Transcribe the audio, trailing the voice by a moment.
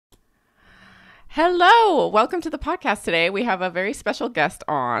Hello, welcome to the podcast today. We have a very special guest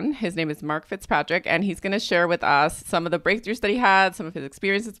on. His name is Mark Fitzpatrick, and he's going to share with us some of the breakthroughs that he had, some of his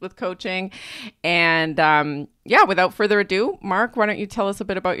experiences with coaching. And without further ado, Mark, why don't you tell us a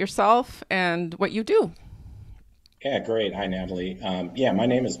bit about yourself and what you do? Yeah, great. Hi, Natalie. My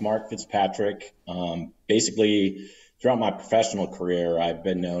name is Mark Fitzpatrick. Basically, throughout my professional career, I've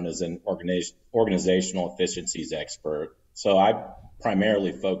been known as an organizational efficiencies expert. So I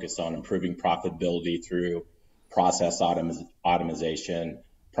primarily focus on improving profitability through process automation,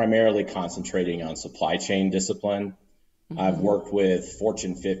 primarily concentrating on supply chain discipline. I've Mm-hmm. worked with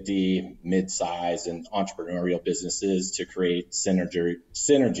Fortune 50, mid-size, and entrepreneurial businesses to create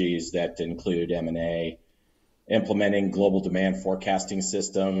synergies that include M&A, implementing global demand forecasting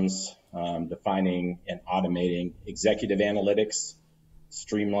systems, defining and automating executive analytics,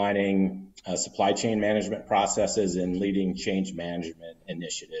 streamlining supply chain management processes, and leading change management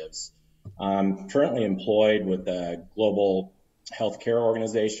initiatives. I'm currently employed with a global healthcare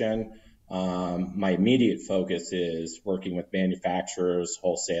organization. My immediate focus is working with manufacturers,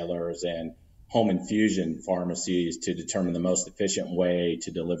 wholesalers, and home infusion pharmacies to determine the most efficient way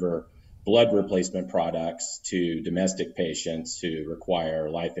to deliver blood replacement products to domestic patients who require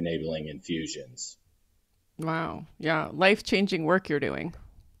life-enabling infusions. Wow. Yeah. Life-changing work you're doing.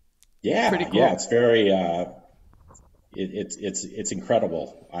 Pretty Yeah, cool. it's very it's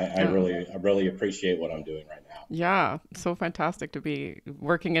incredible. Yeah. I really appreciate what I'm doing right now. Yeah. So fantastic to be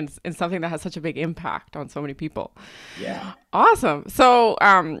working in something that has such a big impact on so many people. Yeah, Awesome. So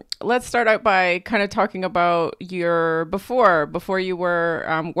let's start out by kind of talking about your before you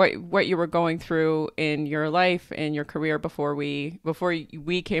were what you were going through in your life in your career before we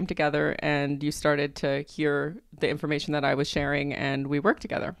came together and you started to hear the information that I was sharing and we worked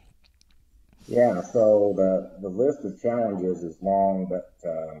together. yeah. So the list of challenges is long but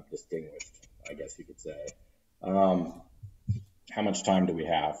distinguished, I guess you could say. Um, how much time do we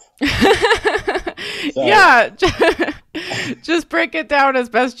have? So Yeah, just break it down as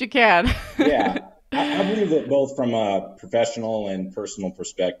best you can. yeah, I believe that both from a professional and personal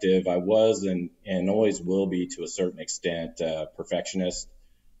perspective, I was and always will be to a certain extent a perfectionist,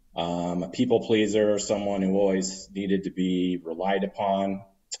 a people pleaser, someone who always needed to be relied upon,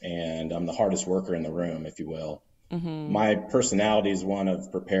 and I'm the hardest worker in the room, if you will. Hmm. My personality is one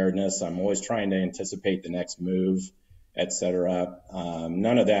of preparedness. I'm always trying to anticipate the next move, etc.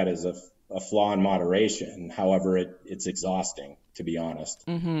 None of that is a flaw in moderation. However, it's exhausting, to be honest.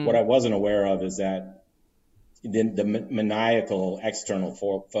 What Hmm. I wasn't aware of is that the maniacal external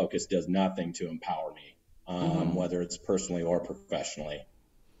focus does nothing to empower me, Hmm. whether it's personally or professionally.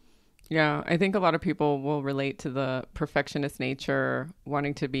 Yeah, I think a lot of people will relate to the perfectionist nature,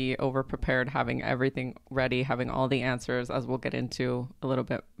 wanting to be over prepared, having everything ready, having all the answers, as we'll get into a little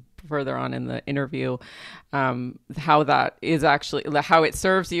bit further on in the interview. How that is actually how it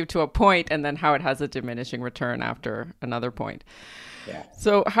serves you to a point, and then how it has a diminishing return after another point. Yeah.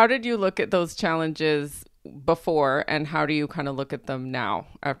 So, how did you look at those challenges before, and how do you kind of look at them now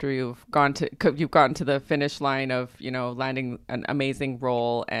after you've gotten to the finish line of landing an amazing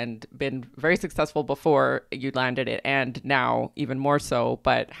role and been very successful before you landed it, and now even more so,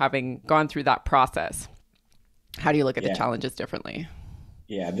 but having gone through that process, how do you look at the Yeah. challenges differently?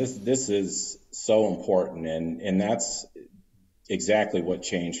 Yeah. This is so important, and that's exactly what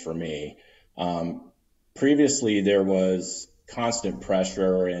changed for me. Um, Previously, there was constant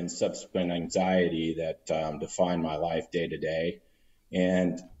pressure and subsequent anxiety that defined my life day to day.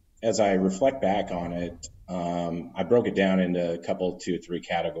 And as I reflect back on it, I broke it down into a couple, two, three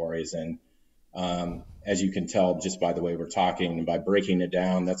categories. And as you can tell just by the way we're talking and by breaking it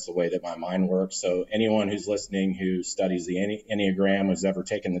down, that's the way that my mind works. So anyone who's listening who studies the Enneagram, who's ever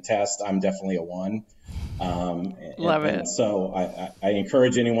taken the test, I'm definitely a one. Love it. And so I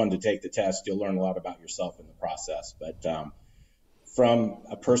encourage anyone to take the test. You'll learn a lot about yourself in the process. But from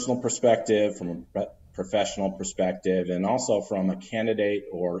a personal perspective, from a professional perspective, and also from a candidate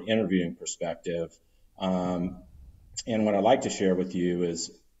or interviewing perspective, um, and what I'd like to share with you is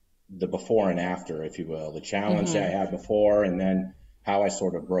the before and after, if you will, the challenge that I Mm-hmm. had before, and then how I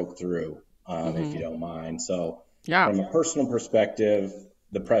sort of broke through, if you Mm-hmm. don't mind. So, Yeah. from a personal perspective,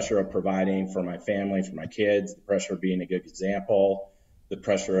 the pressure of providing for my family, for my kids, the pressure of being a good example, the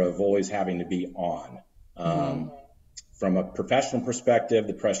pressure of always having to be on. Mm-hmm. Um, from a professional perspective,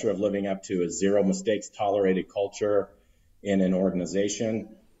 the pressure of living up to a zero mistakes tolerated culture in an organization,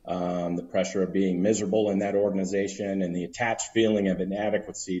 the pressure of being miserable in that organization, and the attached feeling of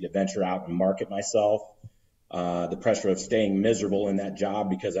inadequacy to venture out and market myself, the pressure of staying miserable in that job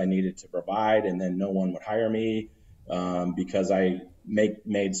because I needed to provide and then no one would hire me, because I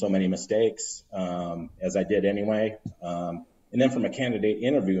made so many mistakes, as I did anyway. And then from a candidate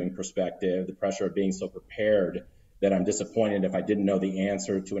interviewing perspective, the pressure of being so prepared that I'm disappointed if I didn't know the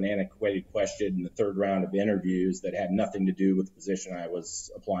answer to an antiquated question in the third round of interviews that had nothing to do with the position I was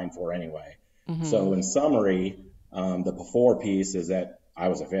applying for anyway. So in summary, the before piece is that I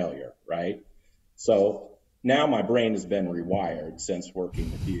was a failure, right? So now my brain has been rewired since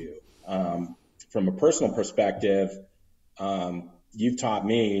working with you. From a personal perspective, you've taught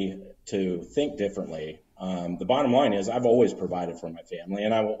me to think differently. The bottom line is I've always provided for my family,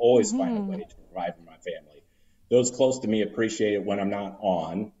 and I will always find a way to provide for my family. Those close to me appreciate it when I'm not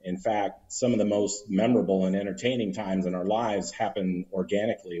on. In fact, some of the most memorable and entertaining times in our lives happen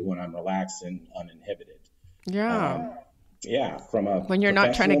organically when I'm relaxed and uninhibited. Yeah. Yeah, from a When you're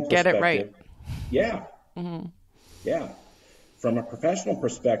not trying to professional get it right. perspective, yeah, yeah. From a professional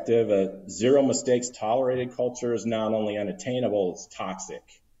perspective, a zero mistakes tolerated culture is not only unattainable, it's toxic.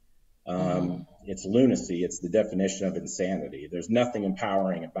 It's lunacy. It's the definition of insanity. There's nothing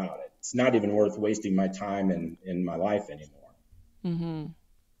empowering about it. It's not even worth wasting my time in my life anymore.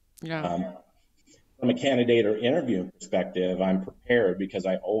 Yeah. From a candidate or interview perspective, I'm prepared because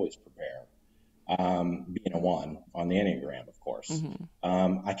I always prepare. Being a one on the Enneagram, of course.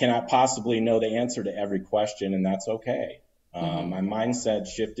 I cannot possibly know the answer to every question, and that's okay. My mindset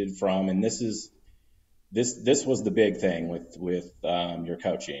shifted from, and this was the big thing with your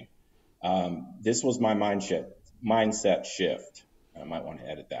coaching. This was my mindset shift. I might want to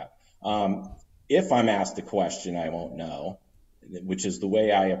edit that. If I'm asked a question I won't know, which is the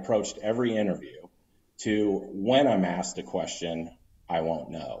way I approached every interview, to when I'm asked a question I won't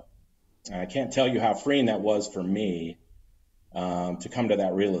know. And I can't tell you how freeing that was for me to come to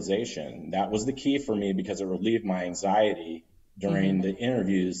that realization. That was the key for me because it relieved my anxiety during the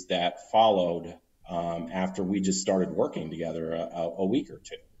interviews that followed after we just started working together a week or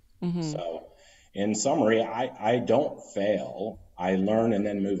two. So in summary, I don't fail. I learn and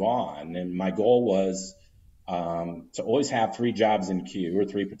then move on. And my goal was to always have 3 jobs in queue or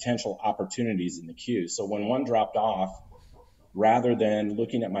 3 potential opportunities in the queue. So when one dropped off, rather than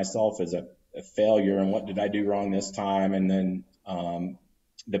looking at myself as a failure and what did I do wrong this time, and then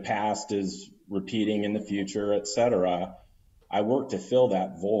the past is repeating in the future, etc., I work to fill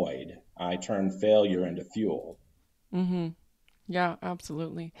that void. I turn failure into fuel. Yeah,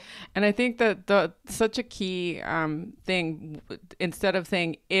 absolutely. And I think that the such a key thing, instead of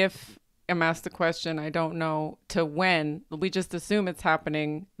saying if I'm asked the question, I don't know, to when, we just assume it's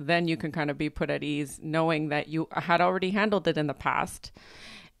happening, then you can kind of be put at ease knowing that you had already handled it in the past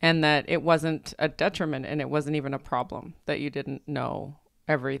and that it wasn't a detriment and it wasn't even a problem, that you didn't know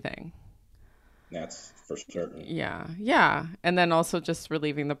everything. That's for certain. Yeah, yeah. And then also just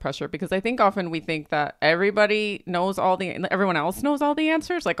relieving the pressure, because I think often we think that everyone else knows all the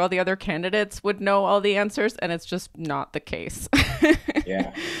answers, like all the other candidates would know all the answers, and it's just not the case.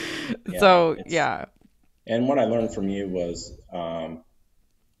 Yeah. So, yeah. And what I learned from you was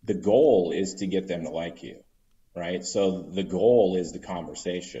the goal is to get them to like you, right? So the goal is the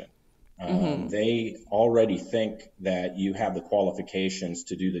conversation. They already think that you have the qualifications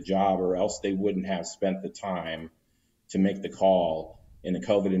to do the job, or else they wouldn't have spent the time to make the call in a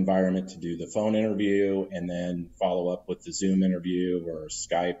COVID environment to do the phone interview and then follow up with the Zoom interview or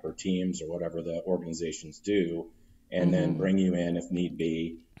Skype or Teams or whatever the organizations do, and then bring you in if need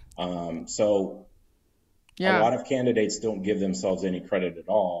be. So a lot of candidates don't give themselves any credit at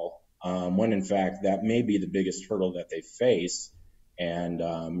all, when in fact that may be the biggest hurdle that they face.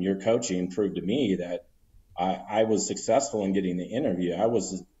 And your coaching proved to me that I was successful in getting the interview.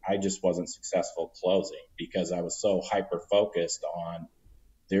 I just wasn't successful closing because I was so hyper focused on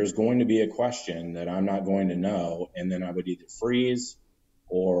there's going to be a question that I'm not going to know, and then I would either freeze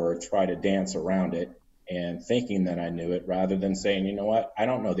or try to dance around it and thinking that I knew it, rather than saying, you know what, I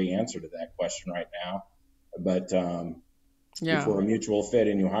don't know the answer to that question right now, but if we're a mutual fit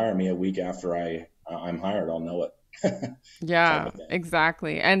and you hire me a week after I'm hired, I'll know it. Yeah,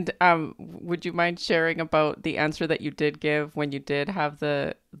 exactly. And would you mind sharing about the answer that you did give when you did have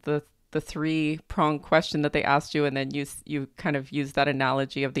the 3-prong question that they asked you, and then you kind of used that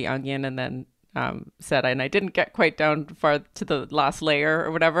analogy of the onion, and then said, and I didn't get quite down far to the last layer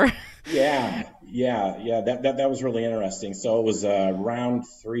or whatever. Yeah. That was really interesting. So it was round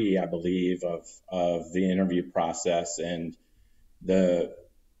 3, I believe, of the interview process, and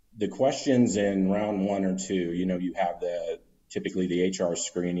the questions in round 1 or 2, you have typically the HR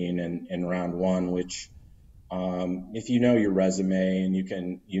screening in round 1, which if you know your resume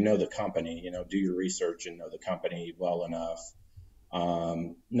and you know the company, do your research and know the company well enough,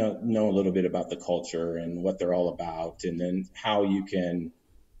 know a little bit about the culture and what they're all about, and then how you can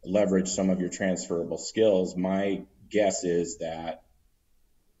leverage some of your transferable skills. My guess is that,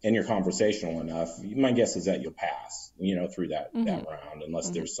 and you're conversational enough, my guess is that you'll pass, through that Mm-hmm. round, unless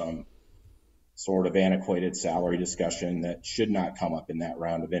Mm-hmm. there's some sort of antiquated salary discussion that should not come up in that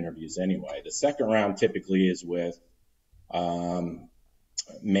round of interviews anyway. The second round typically is with um,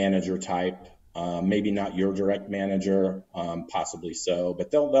 manager type, maybe not your direct manager, possibly so,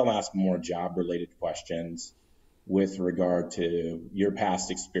 but they'll ask more job related questions with regard to your past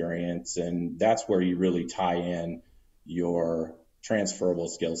experience, and that's where you really tie in your transferable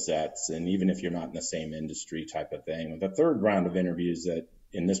skill sets, and even if you're not in the same industry type of thing. The third round of interviews, that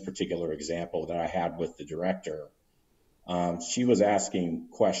in this particular example that I had with the director, she was asking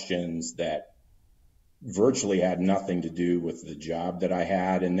questions that virtually had nothing to do with the job that I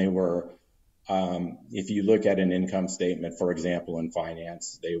had. And they were, if you look at an income statement, for example, in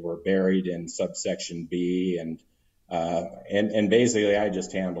finance, they were buried in subsection B. And basically I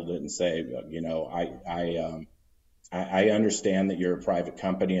just handled it and say, I understand that you're a private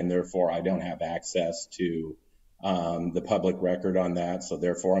company and therefore I don't have access to the public record on that. So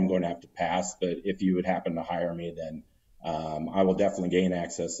therefore I'm going to have to pass. But if you would happen to hire me, then I will definitely gain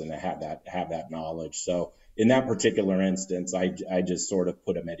access and have that knowledge. So in that particular instance, I just sort of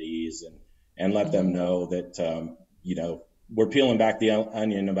put them at ease and let Mm-hmm. them know that, we're peeling back the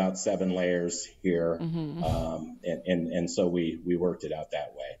onion about 7 layers here. Mm-hmm. And so we worked it out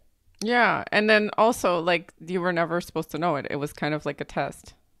that way. Yeah. And then also, like, you were never supposed to know it. It was kind of like a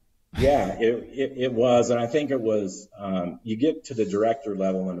test. Yeah, it was. And I think it was, you get to the director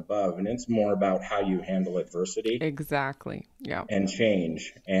level and above, and it's more about how you handle adversity Exactly. Yeah. and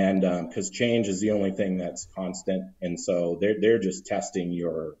change. And because change is the only thing that's constant. And so they're just testing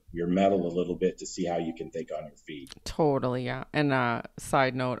your mettle a little bit to see how you can think on your feet. Totally. Yeah. And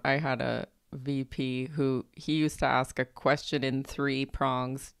side note, I had a VP who he used to ask a question in 3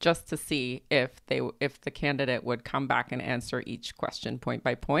 prongs just to see if the candidate would come back and answer each question point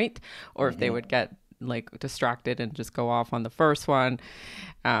by point, or if they Hmm. would get like distracted and just go off on the first one.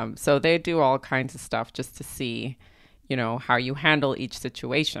 So they do all kinds of stuff just to see, how you handle each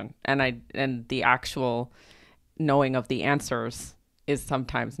situation. And the actual knowing of the answers is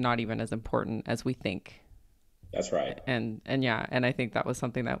sometimes not even as important as we think. That's right. And yeah, and I think that was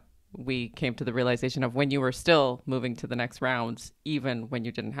something that we came to the realization of when you were still moving to the next rounds, even when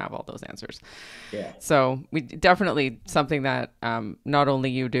you didn't have all those answers. Yeah. So we definitely something that not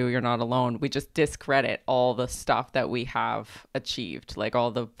only you do, you're not alone. We just discredit all the stuff that we have achieved, like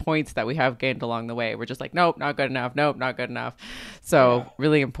all the points that we have gained along the way. We're just like, nope, not good enough. Nope, not good enough. Yeah. So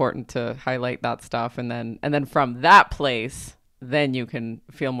really important to highlight that stuff, and then from that place, then you can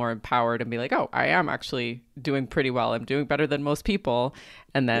feel more empowered and be like, oh, I am actually doing pretty well. I'm doing better than most people.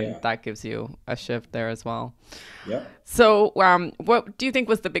 And then Yeah. that gives you a shift there as well. Yep. So, what do you think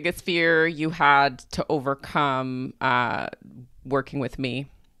was the biggest fear you had to overcome working with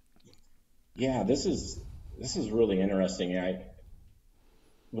me? Yeah. This is really interesting. I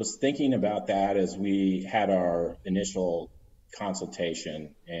was thinking about that as we had our initial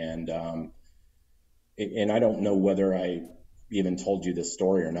consultation, and I don't know whether I even told you this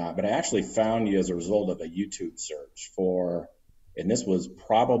story or not, but I actually found you as a result of a YouTube search and this was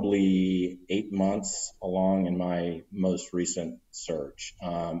probably 8 months along in my most recent search.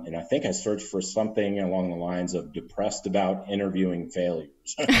 And I think I searched for something along the lines of depressed about interviewing failures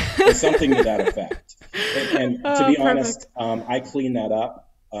or something to that effect. And to Oh, be honest, perfect. I cleaned that up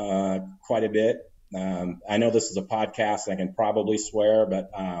quite a bit. I know this is a podcast, and I can probably swear,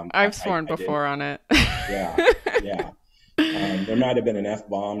 but I've sworn I didn't. before on it. Yeah, yeah. There might have been an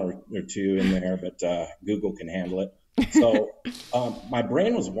F-bomb or two in there, but Google can handle it. So my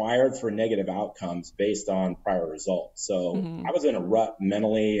brain was wired for negative outcomes based on prior results. So Hmm. I was in a rut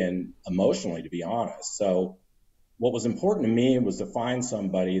mentally and emotionally, to be honest. So what was important to me was to find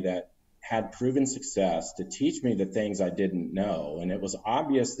somebody that had proven success to teach me the things I didn't know. And it was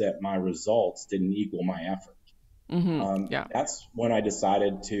obvious that my results didn't equal my effort. Hmm. Yeah. That's when I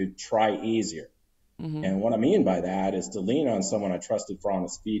decided to try easier. Hmm. And what I mean by that is to lean on someone I trusted for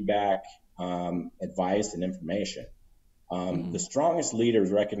honest feedback, advice, and information. The Hmm. strongest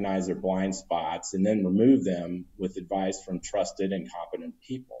leaders recognize their blind spots and then remove them with advice from trusted and competent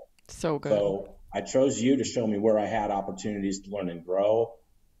people. So good. So I chose you to show me where I had opportunities to learn and grow.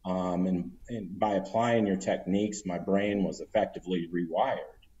 And by applying your techniques, my brain was effectively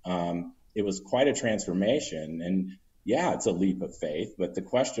rewired. It was quite a transformation. And yeah, it's a leap of faith. But the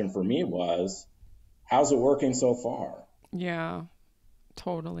question for me was, how's it working so far? Yeah.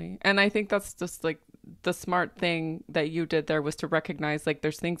 Totally. And I think that's just like the smart thing that you did there was to recognize like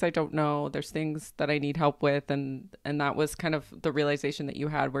there's things I don't know, there's things that I need help with, and that was kind of the realization that you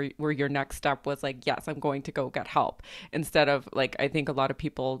had where your next step was like, yes, I'm going to go get help, instead of like, I think a lot of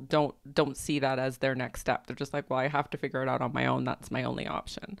people don't see that as their next step. They're just like, well, I have to figure it out on my own. That's my only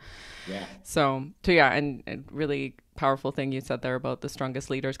option. Yeah. So yeah, and really powerful thing you said there about the strongest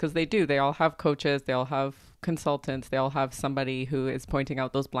leaders, because they do. They all have coaches, they all have consultants, they all have somebody who is pointing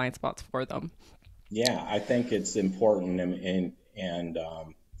out those blind spots for them. Yeah, I think it's important, and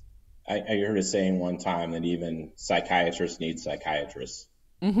I heard a saying one time that even psychiatrists need psychiatrists,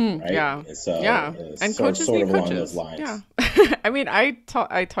 right? Yeah. And so Yeah. And sort coaches sort need of along those coaches. Yeah. lines. I mean, I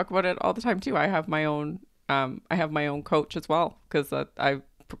talk about it all the time too. I have my own coach as well, because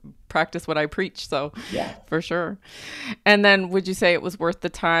practice what I preach. So Yeah. for sure. And then would you say it was worth the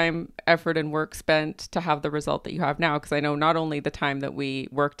time, effort, and work spent to have the result that you have now? Because I know not only the time that we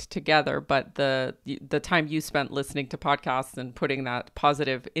worked together, but the time you spent listening to podcasts and putting that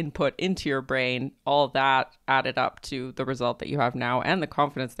positive input into your brain, all that added up to the result that you have now and the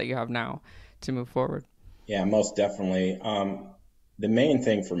confidence that you have now to move forward. Yeah, most definitely. The main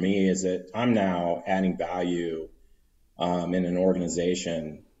thing for me is that I'm now adding value in an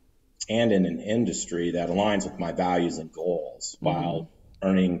organization and in an industry that aligns with my values and goals Mm-hmm. while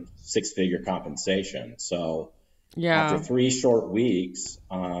earning six-figure compensation. So after Yeah. 3 short weeks,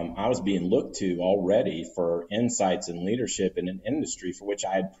 I was being looked to already for insights and leadership in an industry for which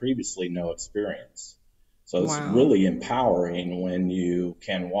I had previously no experience. So it's Wow. really empowering when you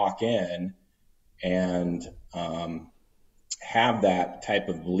can walk in and have that type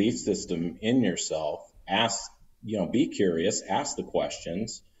of belief system in yourself. Ask, be curious, ask the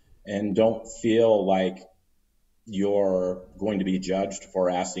questions, and don't feel like you're going to be judged for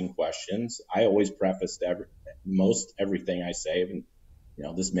asking questions. I always prefaced most everything I say, and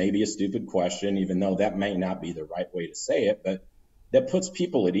this may be a stupid question, even though that may not be the right way to say it, but that puts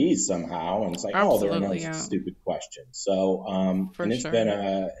people at ease somehow. And it's like, oh, there are no Absolutely. Yeah. stupid questions. So, For and it's been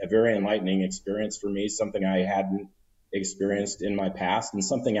sure. a very enlightening experience for me, something I hadn't experienced in my past and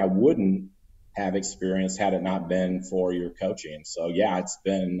something I wouldn't have experienced had it not been for your coaching. So, yeah, it's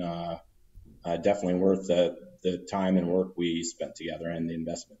been definitely worth the time and work we spent together and the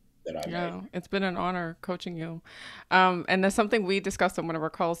investment that I made. Yeah, it's been an honor coaching you. And there's something we discussed on one of our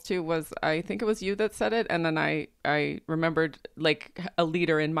calls too, was I think it was you that said it. And then I remembered like a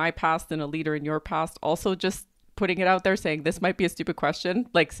leader in my past and a leader in your past also just putting it out there saying this might be a stupid question,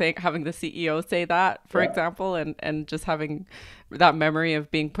 like saying, having the CEO say that, for Yeah. example, and just having that memory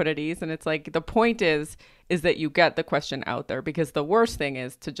of being put at ease. And it's like, the point is that you get the question out there, because the worst thing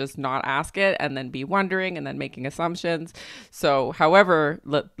is to just not ask it and then be wondering and then making assumptions. So however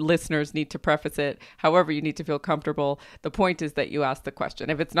listeners need to preface it, however you need to feel comfortable, the point is that you ask the question.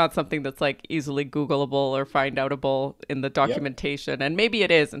 If it's not something that's like easily Googleable or find outable in the Yep. documentation, and maybe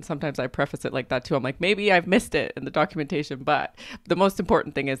it is, and sometimes I preface it like that too, I'm like, maybe I've missed it in the documentation, but the most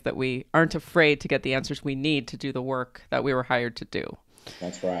important thing is that we aren't afraid to get the answers we need to do the work that we were hired to do.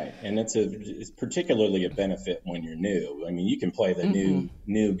 That's right, and it's particularly a benefit when you're new. I mean, you can play the Mm-hmm.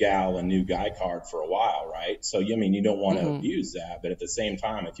 new gal and new guy card for a while, right? So I mean, you don't want to Mm-hmm. abuse that, but at the same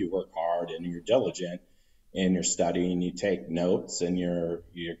time, if you work hard and you're diligent and you're studying, you take notes, and you're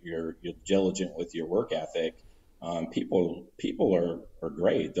diligent with your work ethic, people are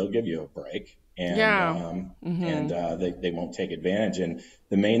great. They'll give you a break, and Yeah. Mm-hmm. they won't take advantage. And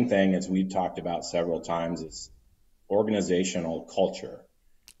the main thing, as we've talked about several times, is organizational culture.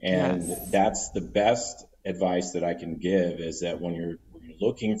 And Yes. that's the best advice that I can give, is that when you're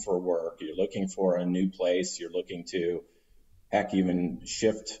looking for work, you're looking for a new place, you're looking to, heck, even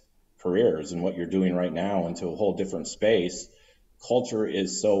shift careers and what you're doing right now into a whole different space. Culture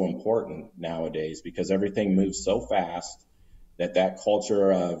is so important nowadays because everything moves so fast that culture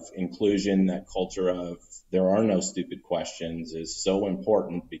of inclusion, that culture of there are no stupid questions is so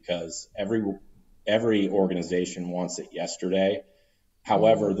important because every organization wants it yesterday. Mm-hmm.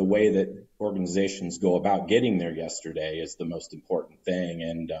 However, the way that organizations go about getting there yesterday is the most important thing.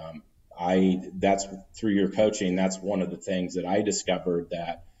 And that's through your coaching, that's one of the things that I discovered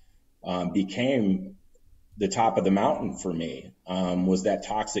that became the top of the mountain for me, was that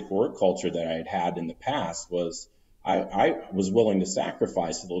toxic work culture that I had had in the past. I was willing to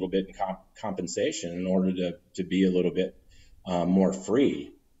sacrifice a little bit in compensation in order to be a little bit more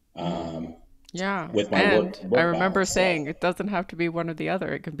free. Mm-hmm. Um, Yeah. with my And I work remember balance. So saying it doesn't have to be one or the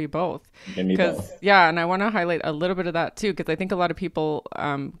other, it can be both. it can be both. Because, yeah, and I want to highlight a little bit of that too, because I think a lot of people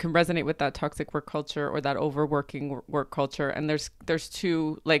can resonate with that toxic work culture or that overworking work culture. And there's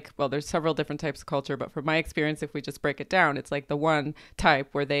two, like, well, there's several different types of culture, but from my experience, if we just break it down, it's like the one type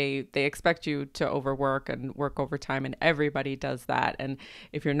where they expect you to overwork and work overtime, and everybody does that. And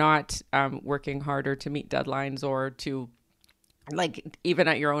if you're not working harder to meet deadlines or to like even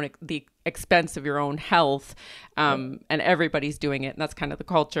at your own the expense of your own health, Yep. and everybody's doing it, and that's kind of the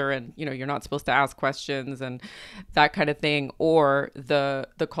culture, and you're not supposed to ask questions and that kind of thing, or the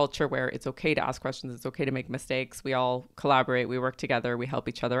culture where it's okay to ask questions, it's okay to make mistakes, we all collaborate, we work together, we help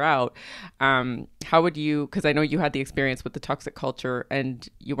each other out. How would you, because I know you had the experience with the toxic culture and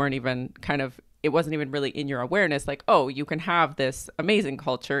you weren't even kind of, it wasn't even really in your awareness, like, oh, you can have this amazing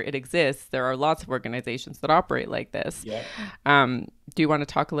culture, it exists, there are lots of organizations that operate like this. Yep. Do you want to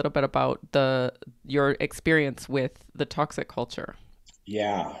talk a little bit about your experience with the toxic culture?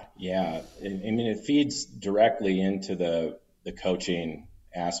 Yeah, yeah. I mean, it feeds directly into the coaching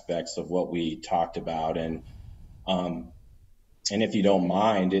aspects of what we talked about, um, and if you don't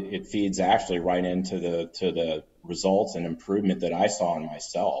mind, it feeds actually right into the results and improvement that I saw in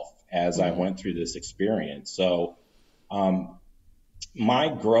myself as I Mm-hmm. went through this experience. So, um, my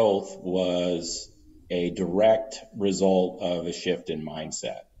growth was a direct result of a shift in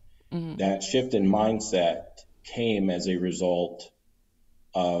mindset. Mm-hmm. That shift in mindset came as a result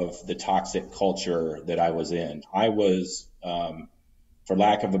of the toxic culture that I was in. I was, for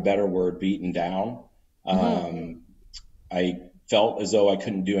lack of a better word, beaten down. Mm-hmm. Um, I felt as though I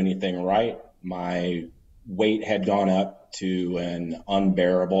couldn't do anything right. My weight had gone up to an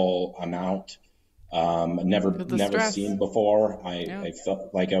unbearable amount, The never stress. seen before. Yeah. I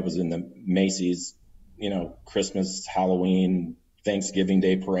felt like I was in the Macy's, Christmas, Halloween, Thanksgiving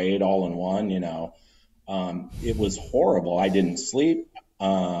Day parade all in one. It was horrible. I didn't sleep,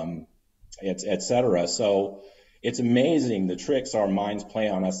 et cetera. So it's amazing the tricks our minds play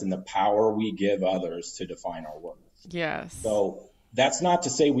on us and the power we give others to define our worth. Yes. So that's not to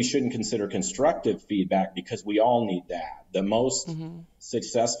say we shouldn't consider constructive feedback because we all need that. The most Mm-hmm.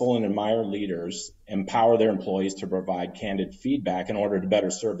 successful and admired leaders empower their employees to provide candid feedback in order to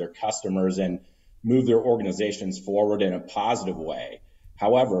better serve their customers and move their organizations forward in a positive way.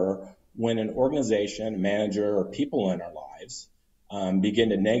 However, when an organization, manager, or people in our lives begin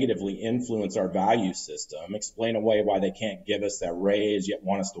to negatively influence our value system, explain away why they can't give us that raise, yet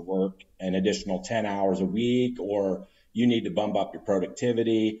want us to work an additional 10 hours a week, or you need to bump up your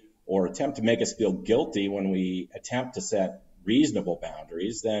productivity, or attempt to make us feel guilty when we attempt to set reasonable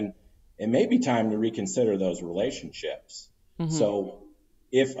boundaries, then it may be time to reconsider those relationships. Mm-hmm. So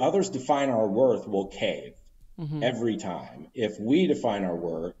if others define our worth, we'll cave Mm-hmm. every time. If we define our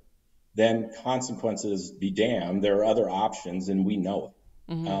worth, then consequences be damned. There are other options, and we know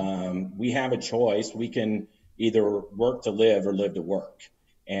it. Mm-hmm. We have a choice. We can either work to live or live to work.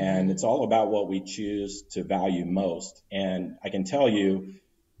 And Mm-hmm. it's all about what we choose to value most. And I can tell you,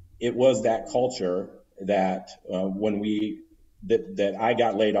 it was that culture that that I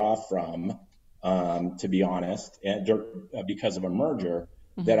got laid off from, to be honest, and because of a merger,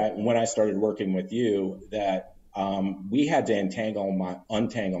 that Mm-hmm. I when I started working with you, that we had to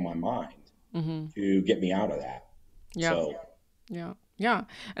untangle my mind Mm-hmm. to get me out of that. Yeah. So, Yeah. Yeah.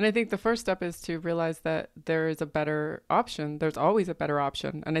 And I think the first step is to realize that there is a better option. There's always a better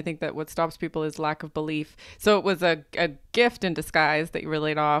option. And I think that what stops people is lack of belief. So it was a gift in disguise that you were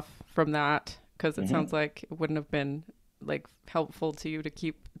laid off from that, because it sounds mhm, like it wouldn't have been like helpful to you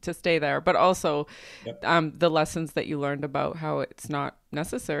to stay there. But also yep, the lessons that you learned about how it's not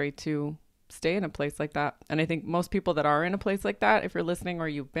necessary to stay in a place like that. And I think most people that are in a place like that, if you're listening or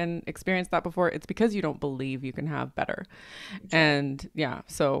you've been experienced that before, it's because you don't believe you can have better. that's right. And yeah,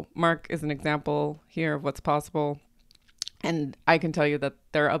 so Mark is an example here of what's possible. And I can tell you that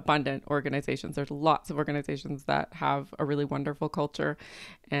there are abundant organizations. There's lots of organizations that have a really wonderful culture,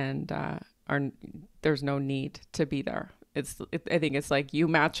 and are there's no need to be there. I think it's like you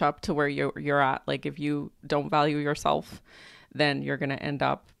match up to where you're at. Like if you don't value yourself, then you're gonna end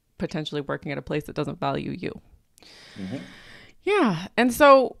up potentially working at a place that doesn't value you. Hmm. Yeah, and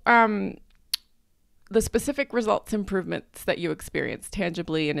so the specific results improvements that you experience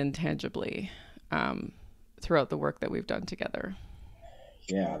tangibly and intangibly um, throughout the work that we've done together.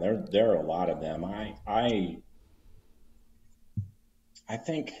 Yeah, there are a lot of them. I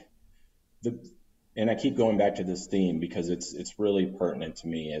think the and I keep going back to this theme because it's really pertinent to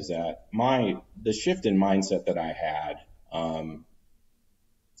me, is that my the shift in mindset that I had,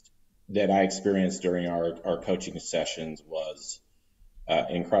 that I experienced during our coaching sessions was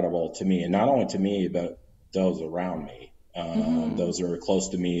incredible to me, and not only to me, but those around me, Mm-hmm. those who are close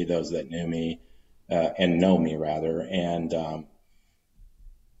to me, those that knew me and know me rather, and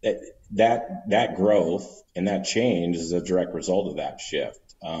that growth and that change is a direct result of that shift.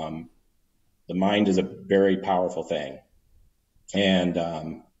 The mind is a very powerful thing, and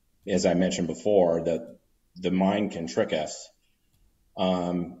as I mentioned before, that the mind can trick us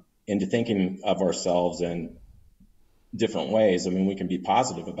into thinking of ourselves in different ways. I mean, we can be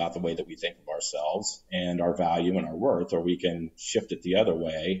positive about the way that we think of ourselves and our value and our worth, or we can shift it the other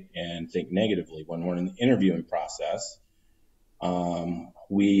way and think negatively. When we're in the interviewing process,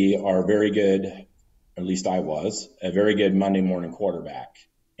 we are very good, at least I was, a very good Monday morning quarterback,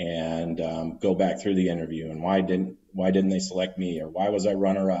 and go back through the interview and why didn't they select me, or why was I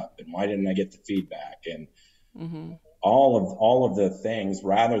runner up, and why didn't I get the feedback, and Mm-hmm. all of the things,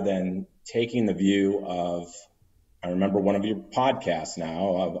 rather than taking the view of, I remember one of your podcasts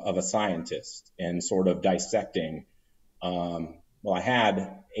now of a scientist and sort of dissecting. Well, I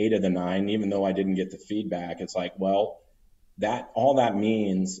had 8 of the 9, even though I didn't get the feedback. It's like, well, that all that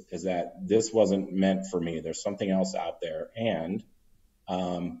means is that this wasn't meant for me. There's something else out there, and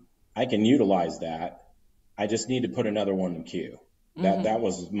I can utilize that. I just need to put another one in queue. That Mm-hmm.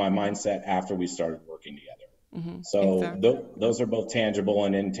 was my mindset after we started working together. Mm-hmm. So Exactly. those are both tangible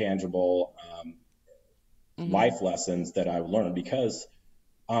and intangible Mm-hmm. life lessons that I've learned, because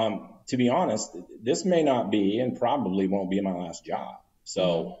to be honest, this may not be and probably won't be my last job. Mm-hmm.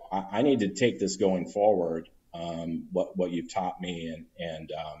 So I need to take this going forward, what you've taught me,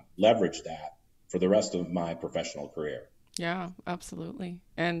 and leverage that for the rest of my professional career. Yeah, absolutely.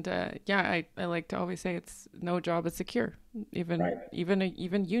 And yeah, I like to always say it's no job is secure. Right,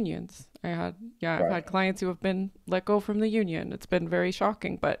 Even unions. I've right, had clients who have been let go from the union. It's been very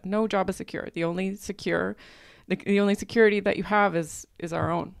shocking, but no job is secure. The only security that you have is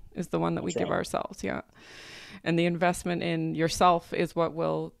our own, is the one that we that's give right. ourselves. Yeah. And the investment in yourself is what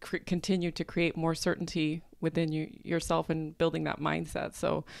will continue to create more certainty within yourself and building that mindset.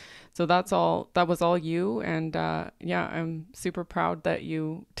 So that was all you. And yeah, I'm super proud that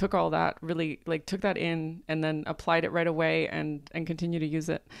you took all that, really like took that in and then applied it right away and continue to use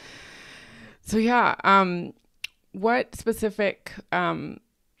it. So yeah, what specific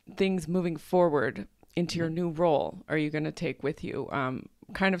things moving forward into your Mhm. new role are you going to take with you?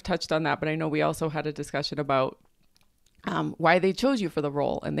 Kind of touched on that, but I know we also had a discussion about why they chose you for the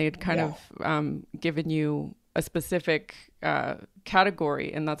role, and they had kind Yeah, of given you a specific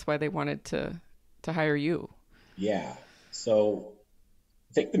category, and that's why they wanted to hire you. yeah. So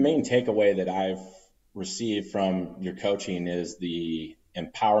I think the main takeaway that I've received from your coaching is the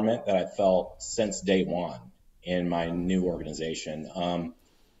empowerment that I felt since day one in my new organization.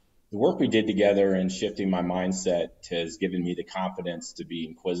 The work we did together in shifting my mindset has given me the confidence to be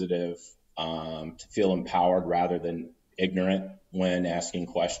inquisitive, to feel empowered rather than ignorant when asking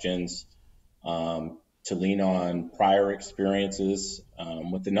questions, to lean on prior experiences,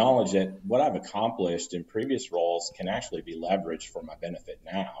 with the knowledge that what I've accomplished in previous roles can actually be leveraged for my benefit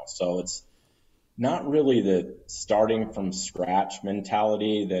now. So it's not really the starting from scratch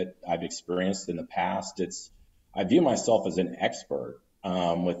mentality that I've experienced in the past. I view myself as an expert,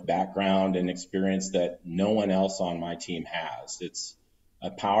 with background and experience that no one else on my team has. It's a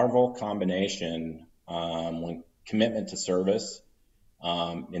powerful combination, when commitment to service,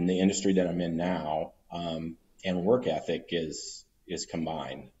 in the industry that I'm in now, and work ethic is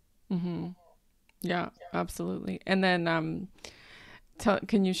combined. Mm-hmm. Yeah, absolutely. And then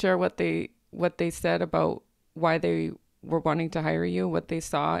can you share what they said about why they were wanting to hire you, what they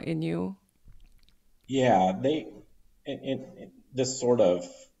saw in you? Yeah, this sort of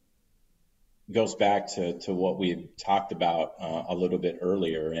goes back to what we talked about a little bit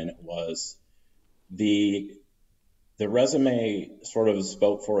earlier, and it was the the resume sort of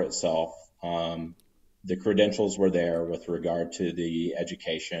spoke for itself. The credentials were there with regard to the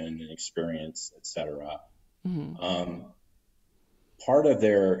education and experience, etc. Mm-hmm. Um, Part of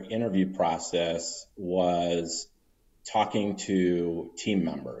their interview process was talking to team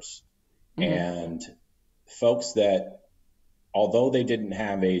members Mm-hmm. and folks that, although they didn't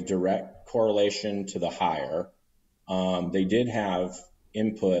have a direct correlation to the hire, they did have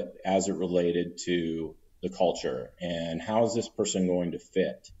input as it related to the culture and how is this person going to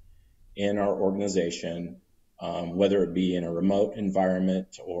fit in our organization, whether it be in a remote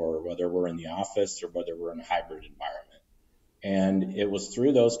environment or whether we're in the office or whether we're in a hybrid environment. And it was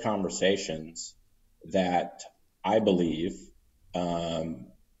through those conversations that I believe, um,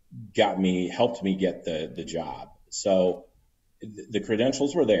 helped me get the job. So the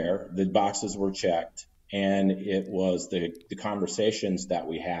credentials were there, the boxes were checked, And it was the conversations that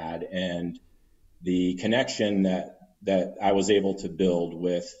we had and the connection that I was able to build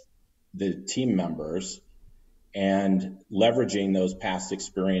with the team members and leveraging those past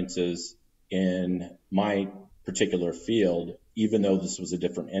experiences in my particular field, even though this was a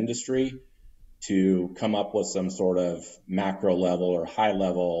different industry, to come up with some sort of macro level or high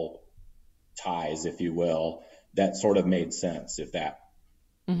level ties, if you will, that sort of made sense, if that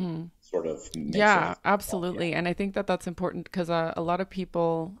sort of makes Yeah, sense. Yeah. absolutely. And I think that that's important because a lot of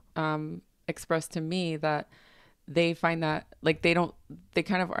people express to me that they find that like they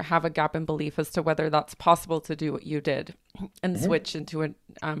kind of have a gap in belief as to whether that's possible to do what you did and Mhm. switch into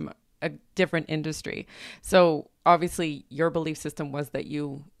a different industry. So obviously your belief system was that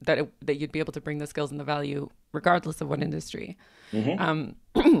that you'd be able to bring the skills and the value regardless of what industry. Mhm.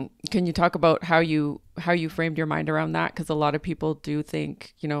 Can you talk about how you framed your mind around that? Because a lot of people do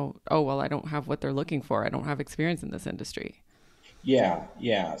think, oh well, I don't have what they're looking for. I don't have experience in this industry. Yeah,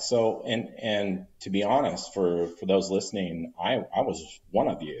 yeah. So, and to be honest, for those listening, I was one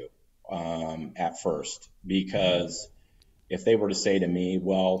of you at first, because if they were to say to me,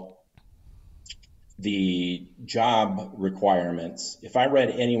 well, the job requirements, if I read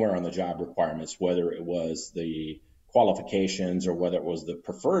anywhere on the job requirements, whether it was the qualifications or whether it was the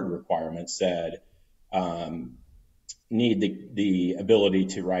preferred requirements, said um, need the ability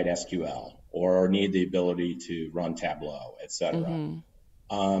to write SQL or need the ability to run Tableau, et cetera.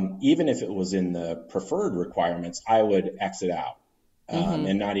 Mm-hmm. Even if it was in the preferred requirements, I would exit out Mm-hmm.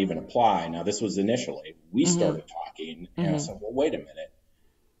 and not even apply. Now, this was initially, we Mm-hmm. started talking, and I Mm-hmm. said, well, wait a minute.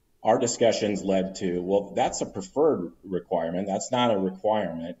 Our discussions led to, well, that's a preferred requirement. That's not a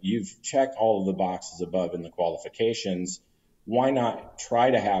requirement. You've checked all of the boxes above in the qualifications. Why not try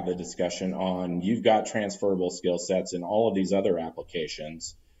to have a discussion on you've got transferable skill sets in all of these other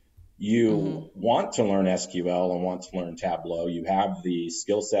applications. Mm-hmm. You want to learn SQL and want to learn Tableau. You have the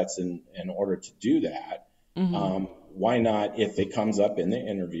skill sets in order to do that. Mm-hmm. Why not, if it comes up in the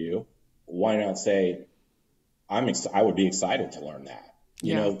interview, why not say, I would be excited to learn that.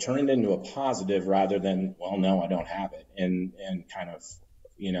 Yeah. Turn it into a positive rather than, well, no, I don't have it, and kind of,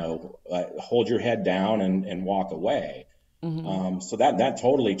 hold your head down and walk away. Mm-hmm. So that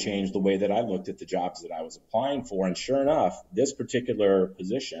totally changed the way that I looked at the jobs that I was applying for. And sure enough, this particular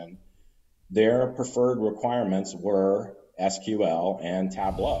position, their preferred requirements were SQL and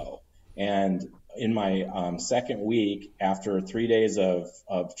Tableau. And in my second week, after 3 days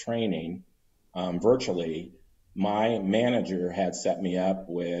of training virtually, my manager had set me up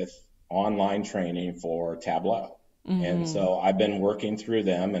with online training for Tableau. And Mm-hmm. so I've been working through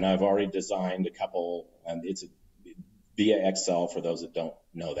them, and I've already designed a couple, and it's via Excel for those that don't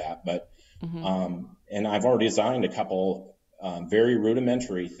know that. But Mm-hmm. and I've already designed a couple very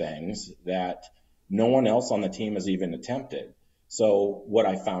rudimentary things that no one else on the team has even attempted. So what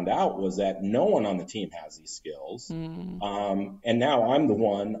I found out was that no one on the team has these skills. Mm-hmm. And now I'm the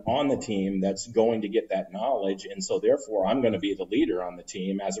one on the team that's going to get that knowledge. And so therefore, I'm going to be the leader on the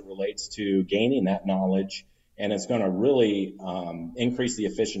team as it relates to gaining that knowledge. And it's going to really increase the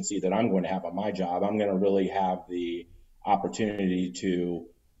efficiency that I'm going to have on my job. I'm going to really have the opportunity to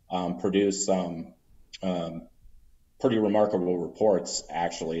produce some um, pretty remarkable reports,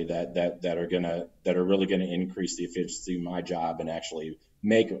 actually, that are really going to increase the efficiency of my job and actually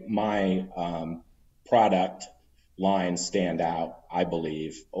make my product line stand out, I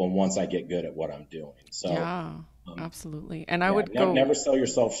believe, once I get good at what I'm doing. So Yeah, um, absolutely. And I yeah, would go never sell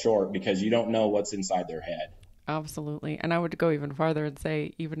yourself short, because you don't know what's inside their head. absolutely. And I would go even farther and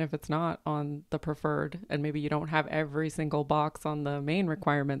say, even if it's not on the preferred, and maybe you don't have every single box on the main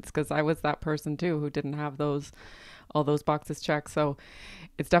requirements, because I was that person too who didn't have all those boxes checked. So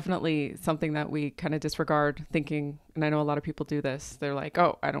it's definitely something that we kind of disregard thinking. And I know a lot of people do this. They're like,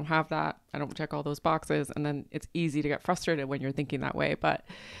 oh, I don't have that. I don't check all those boxes. And then it's easy to get frustrated when you're thinking that way. But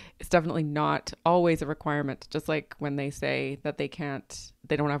it's definitely not always a requirement. Just like when they say that they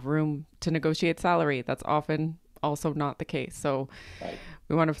don't have room to negotiate salary, that's often also not the case. So Right.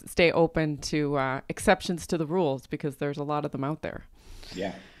 we want to stay open to exceptions to the rules because there's a lot of them out there.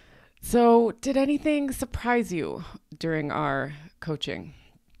 Yeah. So, did anything surprise you during our coaching?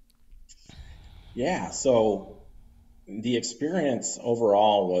 Yeah. So the experience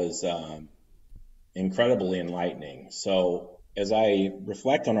overall was incredibly enlightening. So as I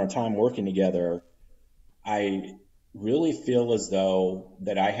reflect on our time working together, I really feel as though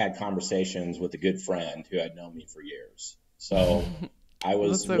that I had conversations with a good friend who had known me for years. So I That's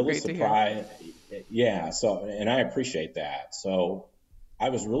was so really great to hear. surprised. Yeah. So, and I appreciate that. So I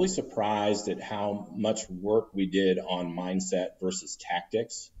was really surprised at how much work we did on mindset versus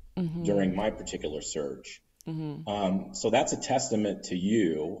tactics. during my particular search. Mm-hmm. So that's a testament to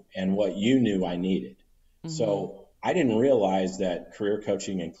you and what you knew I needed. Mm-hmm. So I didn't realize that career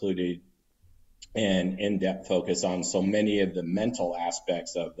coaching included an in-depth focus on so many of the mental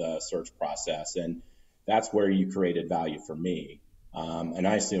aspects of the search process. And that's where you created value for me. And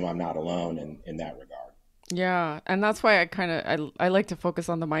I assume I'm not alone in that regard. Yeah, and that's why I like to focus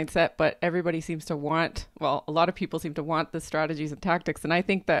on the mindset, but everybody seems to want, well, a lot of people seem to want the strategies and tactics, and I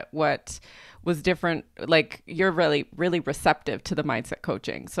think that what was different, like you're really receptive to the mindset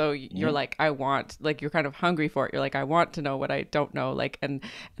coaching. So you're like, I want, like you're kind of hungry for it. You're like, I want to know what I don't know, like, and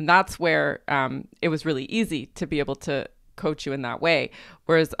that's where it was really easy to be able to coach you in that way,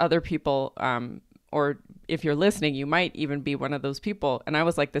 whereas other people or if you're listening, you might even be one of those people. And I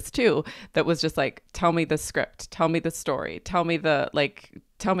was like this too, that was just like, tell me the script, tell me the story, tell me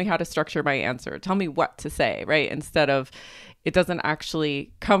tell me how to structure my answer, tell me what to say, right? Instead of, it doesn't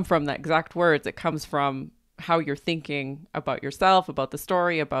actually come from the exact words. It comes from how you're thinking about yourself, about the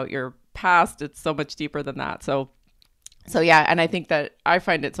story, about your past. It's so much deeper than that. So yeah, and I think that I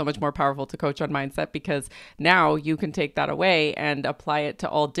find it so much more powerful to coach on mindset because now you can take that away and apply it to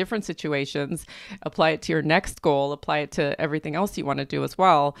all different situations, apply it to your next goal, apply it to everything else you want to do as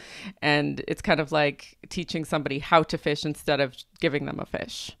well. And it's kind of like teaching somebody how to fish instead of giving them a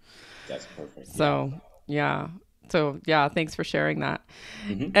fish. That's perfect. So yeah. So yeah, thanks for sharing that.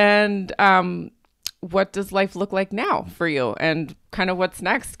 Mm-hmm. And what does life look like now for you and kind of what's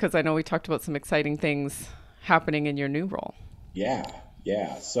next? Because I know we talked about some exciting things happening in your new role. Yeah.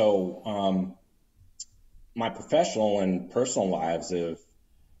 So my professional and personal lives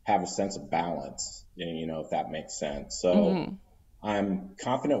have a sense of balance, if that makes sense. So I'm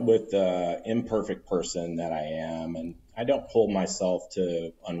confident with the imperfect person that I am, and I don't hold myself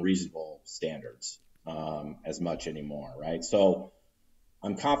to unreasonable standards as much anymore, right? So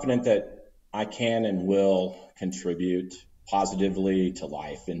I'm confident that I can and will contribute positively to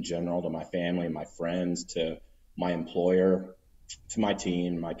life in general, to my family, my friends, to my employer, to my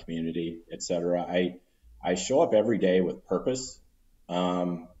team, my community, etc. I show up every day with purpose,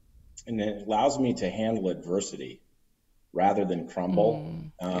 and it allows me to handle adversity rather than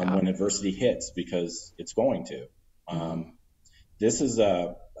crumble when adversity hits, because it's going to. This is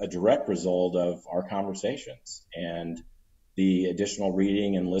a direct result of our conversations and the additional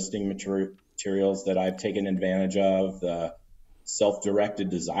reading and listening materials that I've taken advantage of, the self-directed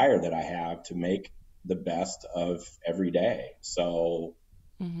desire that I have to make the best of every day. So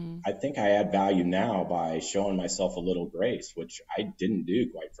I think I add value now by showing myself a little grace, which I didn't do,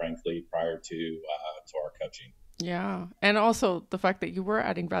 quite frankly, prior to our coaching. Yeah. And also the fact that you were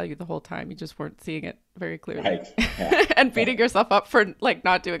adding value the whole time. You just weren't seeing it very clearly. Right. Yeah. And beating yourself up for like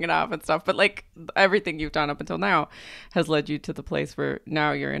not doing enough and stuff. But like everything you've done up until now has led you to the place where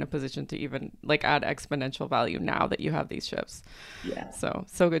now you're in a position to even like add exponential value now that you have these shifts. Yeah.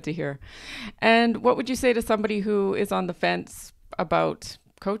 So good to hear. And what would you say to somebody who is on the fence about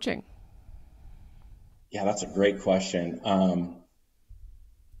coaching? Yeah, that's a great question.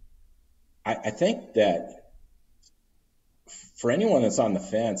 I think that for anyone that's on the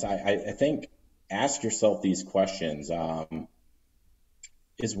fence, I think ask yourself these questions.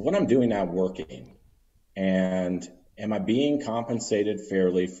 Is what I'm doing now working? And am I being compensated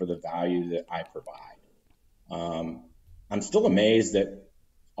fairly for the value that I provide? I'm still amazed that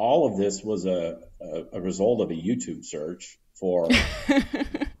all of this was a result of a YouTube search for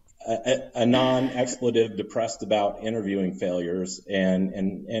a non-expletive, depressed about interviewing failures,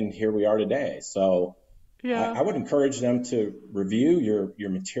 and here we are today. So Yeah. I would encourage them to review your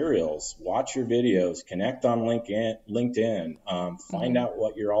materials, watch your videos, connect on LinkedIn, find out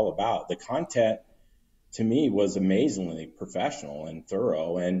what you're all about. The content to me was amazingly professional and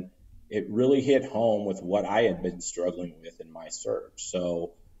thorough, and it really hit home with what I had been struggling with in my search.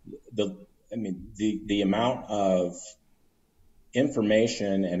 So the amount of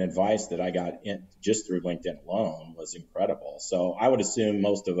information and advice that I got just through LinkedIn alone was incredible. So I would assume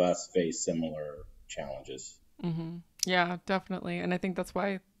most of us face similar challenges. Yeah, definitely. And I think that's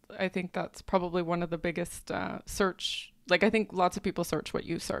why I think that's probably one of the biggest search. Like I think lots of people search what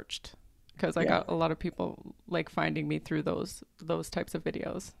you searched because I got a lot of people like finding me through those types of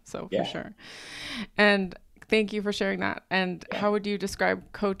videos. So for sure. And thank you for sharing that. And how would you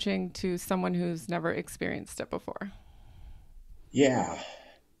describe coaching to someone who's never experienced it before? Yeah,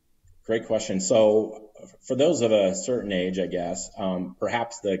 great question. So for those of a certain age, I guess,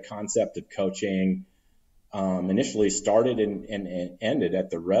 perhaps the concept of coaching initially started and ended at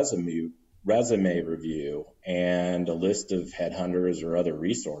the resume review and a list of headhunters or other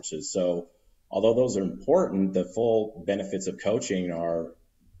resources. So although those are important, the full benefits of coaching are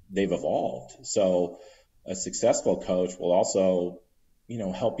they've evolved. So a successful coach will also,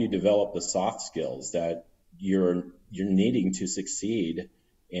 help you develop the soft skills that you're needing to succeed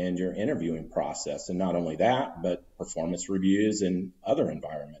in your interviewing process. And not only that, but performance reviews and other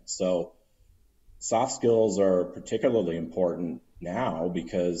environments. So soft skills are particularly important now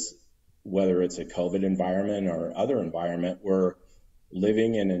because whether it's a COVID environment or other environment, we're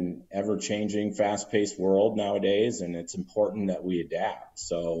living in an ever-changing, fast-paced world nowadays, and it's important that we adapt.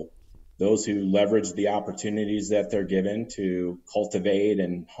 So those who leverage the opportunities that they're given to cultivate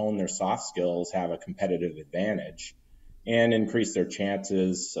and hone their soft skills have a competitive advantage and increase their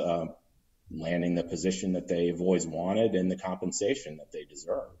chances landing the position that they've always wanted and the compensation that they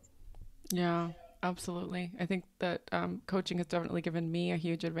deserve. Yeah, absolutely. I think that coaching has definitely given me a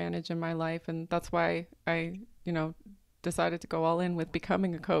huge advantage in my life, and that's why I, decided to go all in with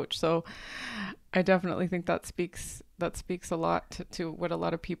becoming a coach. So I definitely think that speaks a lot to what a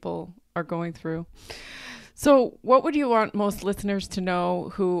lot of people are going through. So, what would you want most listeners to know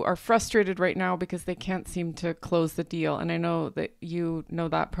who are frustrated right now because they can't seem to close the deal? And I know that you know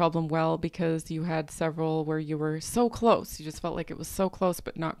that problem well because you had several where you were so close. You just felt like it was so close,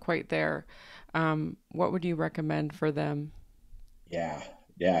 but not quite there. What would you recommend for them? Yeah,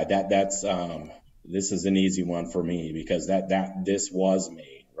 yeah, that's this is an easy one for me because this was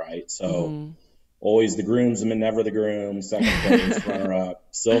me, right? So Mm-hmm. always the groomsman, never the groom, second place, runner up,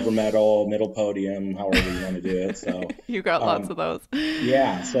 silver medal, middle podium, however you want to do it. So You got lots um, of those.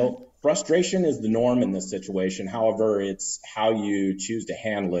 yeah, so frustration is the norm in this situation. However, it's how you choose to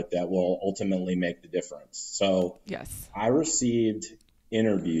handle it that will ultimately make the difference. So Yes. I received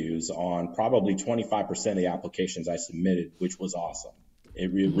interviews on probably 25% of the applications I submitted, which was awesome.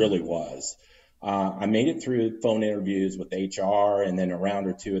 It Mm-hmm. really was. I made it through phone interviews with HR and then a round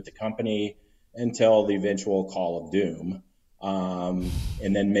or two at the company until the eventual call of doom.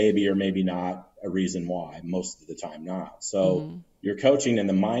 And then maybe or maybe not a reason why, most of the time not. So Mm-hmm. your coaching and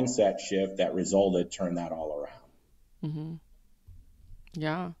the mindset shift that resulted turned that all around. Mm-hmm.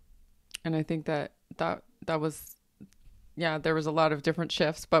 Yeah. And I think that was, yeah, there was a lot of different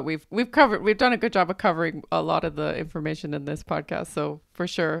shifts, but we've done a good job of covering a lot of the information in this podcast, so for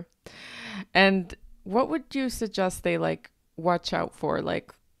sure. And what would you suggest they like watch out for,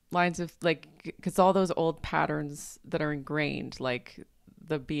 like lines of like, because all those old patterns that are ingrained, like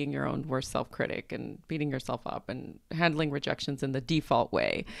the being your own worst self critic and beating yourself up and handling rejections in the default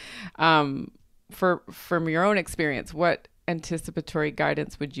way. Um, for from your own experience, what anticipatory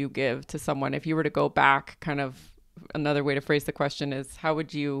guidance would you give to someone if you were to go back? Kind of another way to phrase the question is, how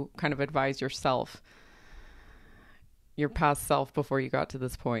would you kind of advise yourself, your past self, before you got to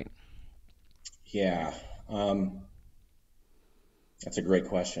this point? Yeah, um, that's a great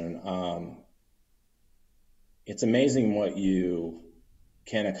question. It's amazing what you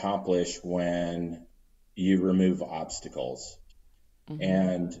can accomplish when you remove obstacles. Mm-hmm.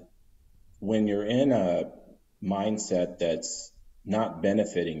 And when you're in a mindset that's not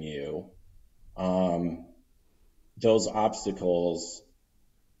benefiting you, um, those obstacles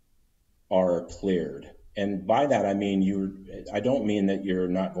are cleared. And by that, I mean, I don't mean that you're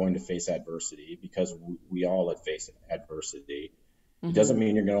not going to face adversity because we all have faced adversity. It Mm-hmm. doesn't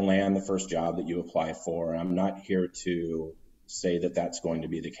mean you're going to land the first job that you apply for. I'm not here to say that that's going to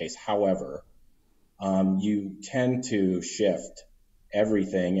be the case. However, you tend to shift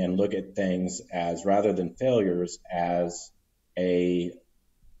everything and look at things as rather than failures as a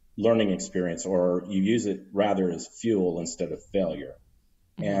learning experience, or you use it rather as fuel instead of failure.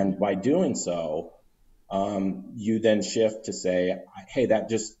 Mm-hmm. And by doing so, you then shift to say, hey,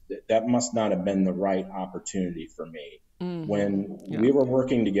 that must not have been the right opportunity for me. Mm-hmm. When Yeah. we were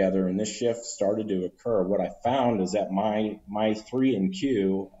working together and this shift started to occur, what I found is that my 3 and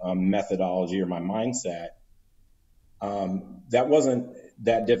Q methodology or my mindset, that wasn't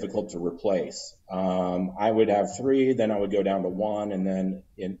that difficult to replace. I would have three, then I would go down to one, and then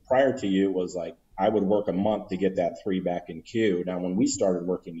prior to you was like I would work a month to get that three back in queue. Now, when we started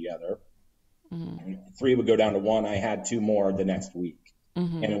working together, Mm-hmm. three would go down to one. I had two more the next week. And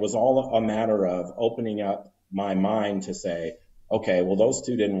Mm-hmm. it was all a matter of opening up my mind to say, okay, well, those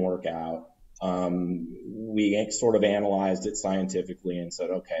two didn't work out. We sort of analyzed it scientifically and said,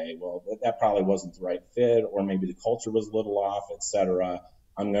 okay, well, that probably wasn't the right fit, or maybe the culture was a little off, et cetera.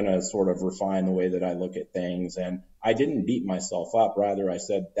 I'm going to sort of refine the way that I look at things. And I didn't beat myself up. Rather, I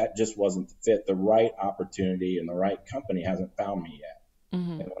said that just wasn't the fit. The right opportunity and the right company hasn't found me yet.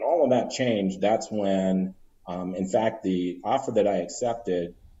 Mm-hmm. And when all of that changed, that's when, in fact, the offer that I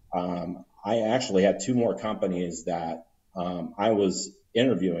accepted, I actually had two more companies that I was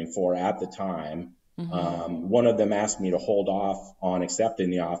interviewing for at the time. Mm-hmm. One of them asked me to hold off on accepting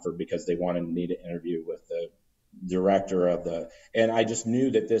the offer because they wanted me to interview with the director of the, and I just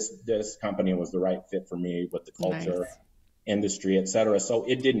knew that this company was the right fit for me with the culture, Nice. industry, et cetera. So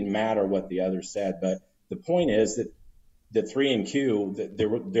it didn't matter what the others said. But the point is that the 3 and Q, that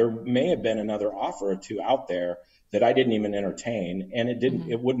there may have been another offer or two out there that I didn't even entertain, and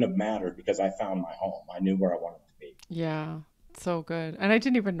Mm-hmm. it wouldn't have mattered because I found my home. I knew where I wanted to be. Yeah. So good. And I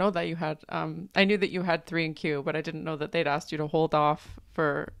didn't even know that you had, I knew that you had 3 and Q, but I didn't know that they'd asked you to hold off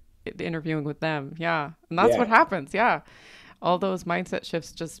for the interviewing with them. Yeah. And that's what Yeah. happens. Yeah. All those mindset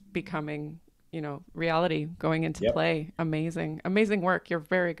shifts just becoming, reality going into Yep. play. Amazing. Amazing work. You're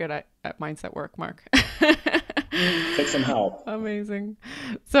very good at mindset work, Mark. Took some help. Amazing.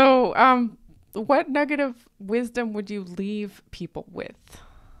 So, what negative wisdom would you leave people with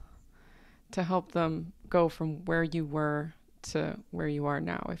to help them go from where you were to where you are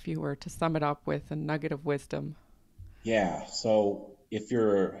now? If you were to sum it up with a nugget of wisdom. Yeah. So if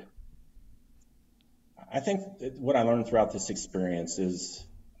you're, I think what I learned throughout this experience is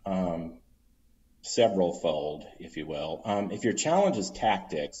um, several fold, if you will. If your challenge is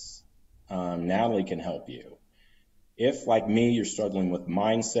tactics, Natalie can help you. If, like me, you're struggling with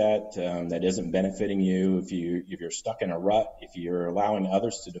mindset that isn't benefiting you, if you're stuck in a rut, if you're allowing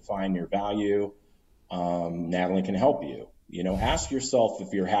others to define your value, Natalie can help you. Ask yourself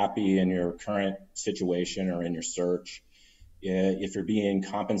if you're happy in your current situation or in your search, if you're being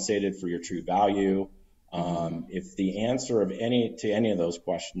compensated for your true value. Mm-hmm. If the answer of any of those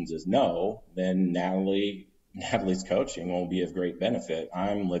questions is no, then Natalie's coaching will be of great benefit.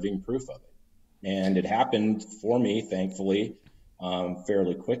 I'm living proof of it, and it happened for me, thankfully,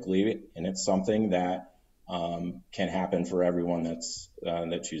 fairly quickly, and it's something that can happen for everyone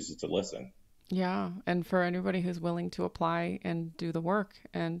that chooses to listen, Yeah. And for anybody who's willing to apply and do the work.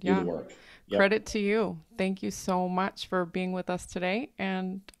 And do the yeah, work. Yep. credit to you. Thank you so much for being with us today.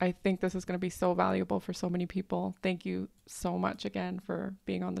 And I think this is going to be so valuable for so many people. Thank you so much again for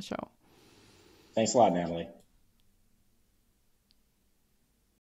being on the show. Thanks a lot, Natalie.